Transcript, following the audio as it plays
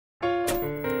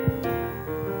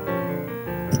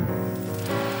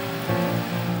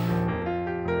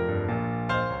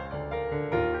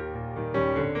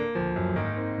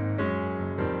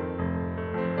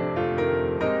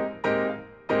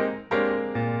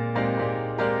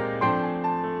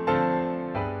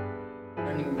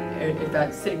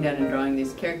about sitting down and drawing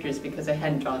these characters because I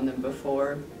hadn't drawn them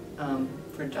before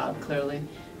for a job, clearly.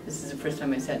 This is the first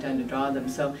time I sat down to draw them.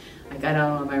 So I got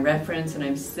out all my reference and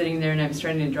I'm sitting there and I'm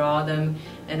starting to draw them,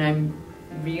 and I'm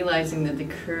realizing that the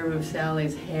curve of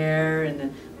Sally's hair and the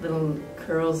little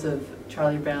curls of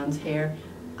Charlie Brown's hair,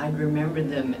 I'd remembered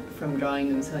them from drawing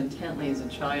them so intently as a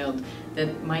child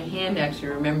that my hand actually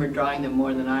remembered drawing them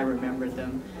more than I remembered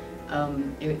them,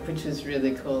 which was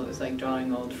really cool. It was like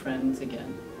drawing old friends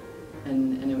again.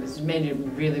 And it made it a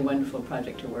really wonderful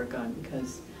project to work on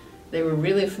because they were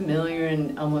really familiar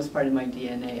and almost part of my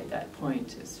DNA at that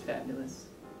point. It's fabulous.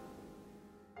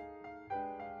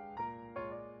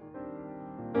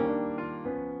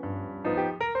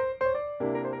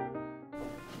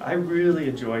 I really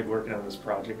enjoyed working on this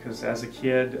project because as a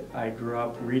kid I grew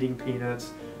up reading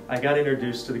Peanuts. I got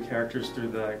introduced to the characters through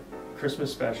the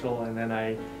Christmas special, and then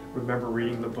I remember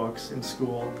reading the books in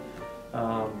school,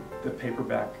 the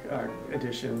paperback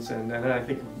editions, and then I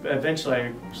think eventually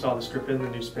I saw the strip in the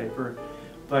newspaper.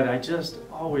 But I just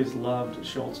always loved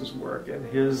Schultz's work, and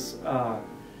his, I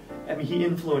mean, he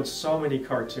influenced so many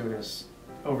cartoonists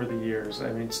over the years.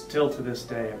 I mean, still to this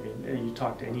day, I mean, you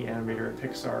talk to any animator at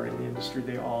Pixar in the industry,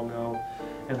 they all know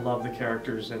and love the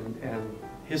characters, and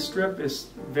his strip is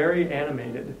very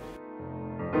animated.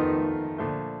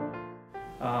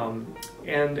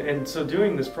 And so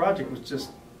doing this project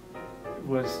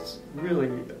was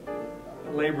really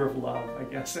a labor of love, I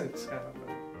guess. It's kind of